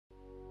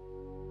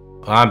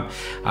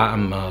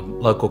I'm a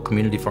local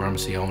community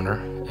pharmacy owner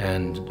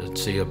and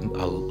see a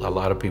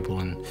lot of people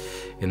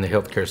in the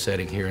healthcare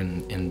setting here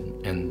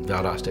in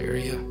Valdosta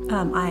area.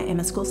 I am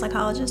a school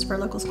psychologist for a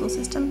local school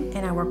system,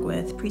 and I work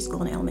with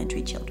preschool and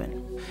elementary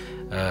children.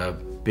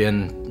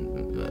 Been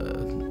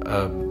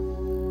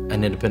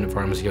an independent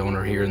pharmacy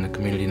owner here in the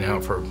community now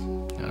for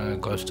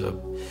close to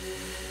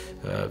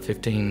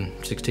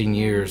 15, 16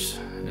 years,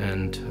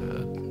 and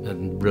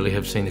really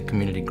have seen the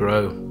community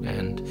grow.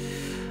 And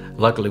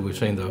luckily, we've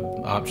seen the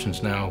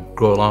options now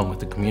grow along with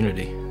the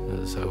community.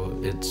 So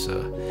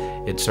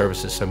it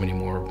services so many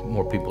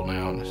more people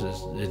now. And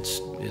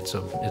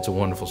it's a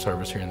wonderful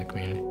service here in the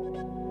community.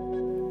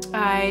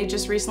 I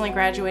just recently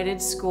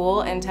graduated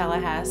school in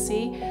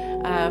Tallahassee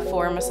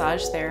for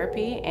massage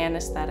therapy and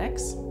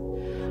aesthetics.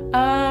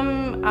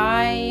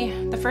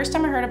 The first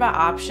time I heard about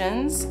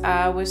options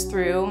was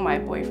through my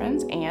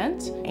boyfriend's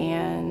aunt,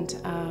 and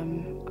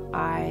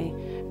I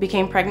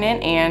became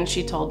pregnant, and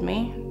she told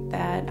me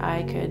that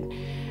I could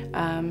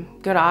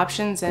go to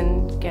Options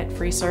and get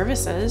free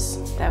services.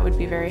 That would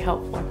be very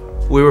helpful.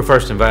 We were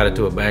first invited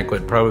to a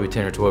banquet probably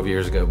 10 or 12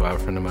 years ago by a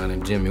friend of mine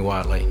named Jimmy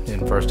Watley,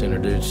 and first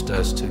introduced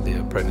us to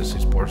the Pregnancy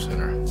Support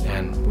Center,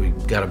 and we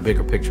got a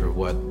bigger picture of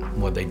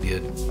what they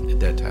did at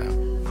that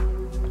time.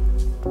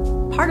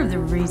 Part of the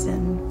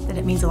reason that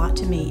it means a lot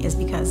to me is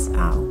because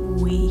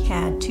we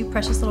had two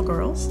precious little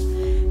girls,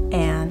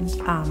 and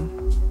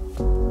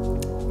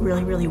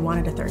really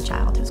wanted a third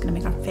child who was going to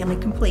make our family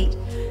complete.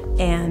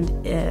 And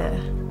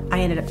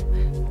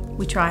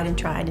we tried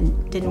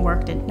and didn't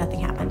work, nothing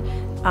happened.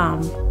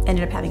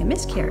 Ended up having a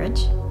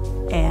miscarriage,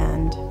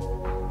 and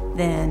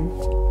then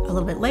a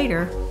little bit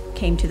later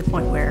came to the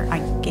point where I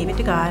gave it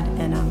to God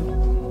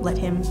and let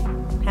Him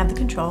have the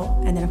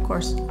control. And then of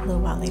course, a little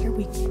while later,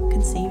 we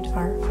conceived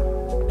our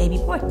baby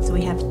boy. So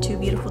we have two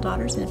beautiful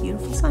daughters and a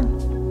beautiful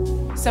son.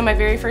 So my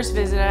very first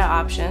visit at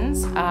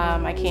Options,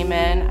 I came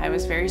in, I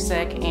was very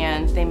sick,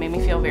 and they made me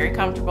feel very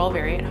comfortable,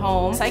 very at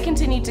home. So I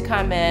continued to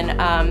come in.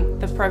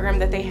 The program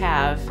that they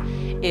have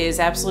is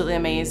absolutely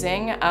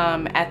amazing.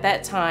 At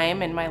that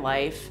time in my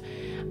life,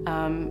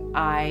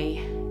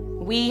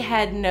 we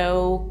had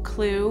no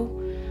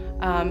clue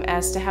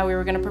as to how we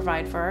were going to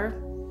provide for our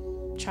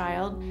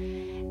child.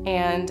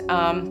 And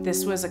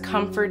this was a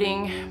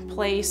comforting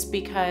place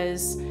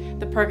because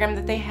the program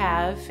that they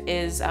have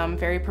is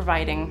very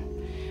providing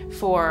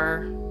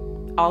for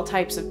all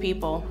types of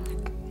people.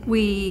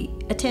 We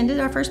attended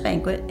our first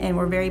banquet and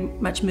were very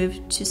much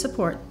moved to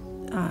support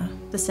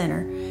the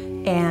center,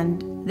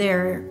 and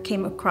there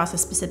came across a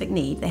specific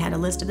need. They had a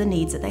list of the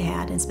needs that they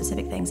had and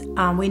specific things.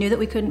 We knew that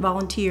we couldn't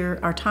volunteer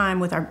our time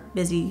with our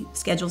busy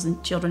schedules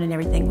and children and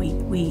everything.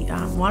 We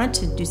wanted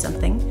to do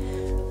something.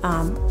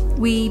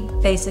 We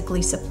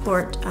basically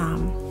support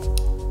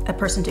a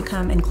person to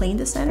come and clean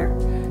the center,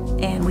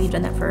 and we've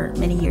done that for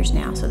many years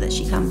now, so that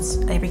she comes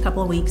every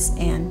couple of weeks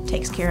and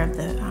takes care of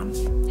the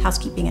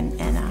housekeeping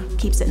and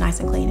keeps it nice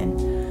and clean,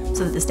 and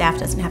so that the staff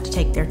doesn't have to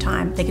take their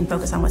time. They can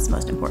focus on what's the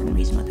most important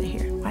reason why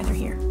they're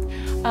here.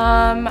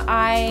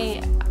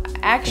 I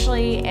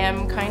actually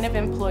am kind of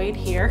employed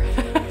here.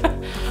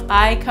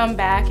 I come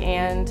back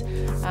and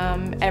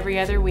every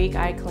other week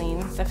I clean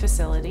the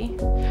facility.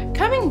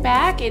 Coming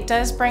back, it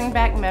does bring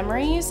back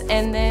memories,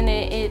 and then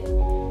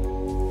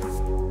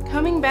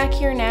coming back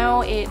here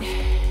now, it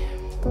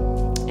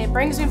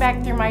brings me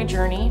back through my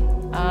journey,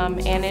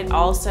 and it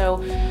also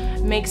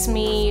makes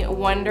me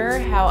wonder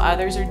how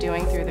others are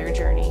doing through their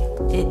journey.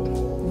 It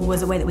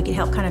was a way that we could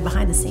help kind of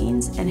behind the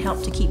scenes and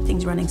help to keep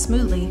things running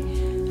smoothly,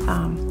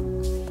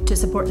 to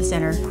support the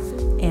center,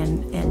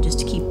 and just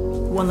to keep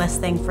one less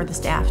thing for the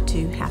staff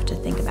to have to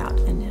think about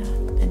and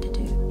to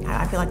do.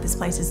 I feel like this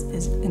place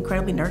is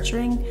incredibly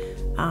nurturing.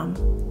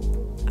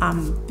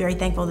 I'm very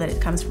thankful that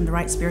it comes from the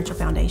right spiritual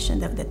foundation,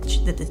 that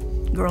the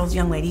girls,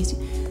 young ladies,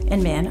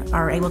 and men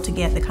are able to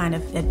get the kind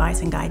of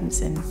advice and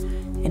guidance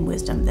and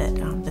wisdom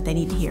that they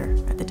need to hear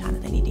at the time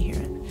that they need to hear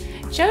it.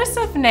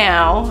 Joseph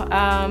now,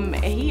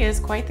 he is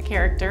quite the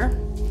character.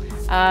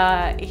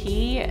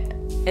 He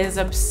is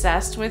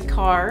obsessed with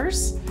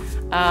cars.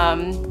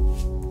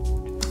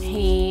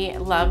 He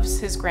loves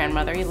his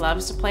grandmother. He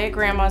loves to play at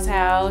grandma's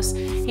house.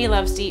 He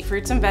loves to eat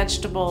fruits and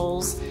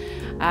vegetables.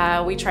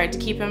 We tried to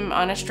keep him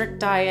on a strict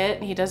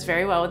diet. He does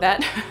very well with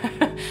that.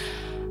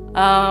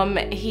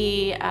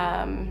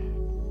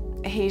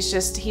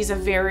 He's a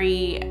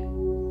very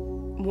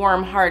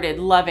warm-hearted,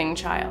 loving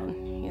child.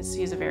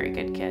 He's a very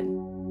good kid.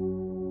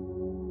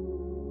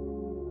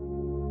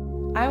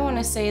 I want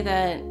to say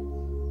that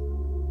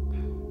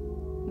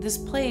this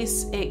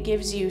place, it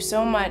gives you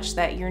so much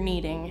that you're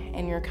needing,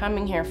 and you're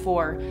coming here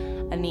for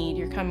a need.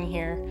 You're coming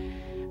here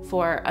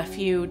for a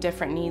few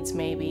different needs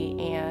maybe,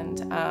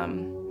 and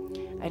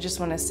I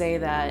just want to say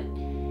that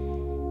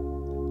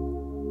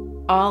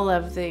all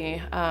of the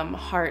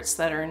hearts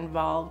that are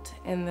involved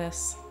in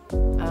this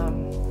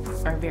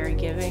are very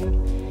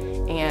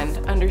giving and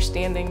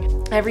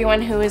understanding.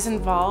 Everyone who is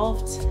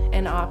involved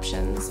in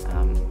Options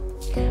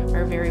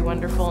are very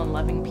wonderful and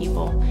loving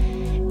people,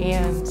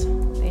 and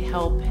they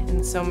help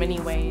in so many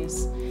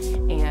ways,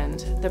 and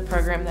and the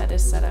program that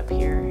is set up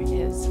here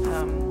is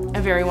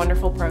a very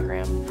wonderful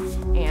program.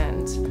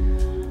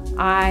 And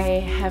I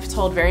have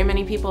told very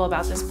many people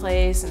about this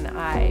place, and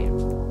I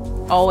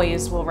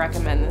always will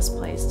recommend this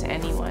place to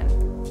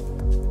anyone.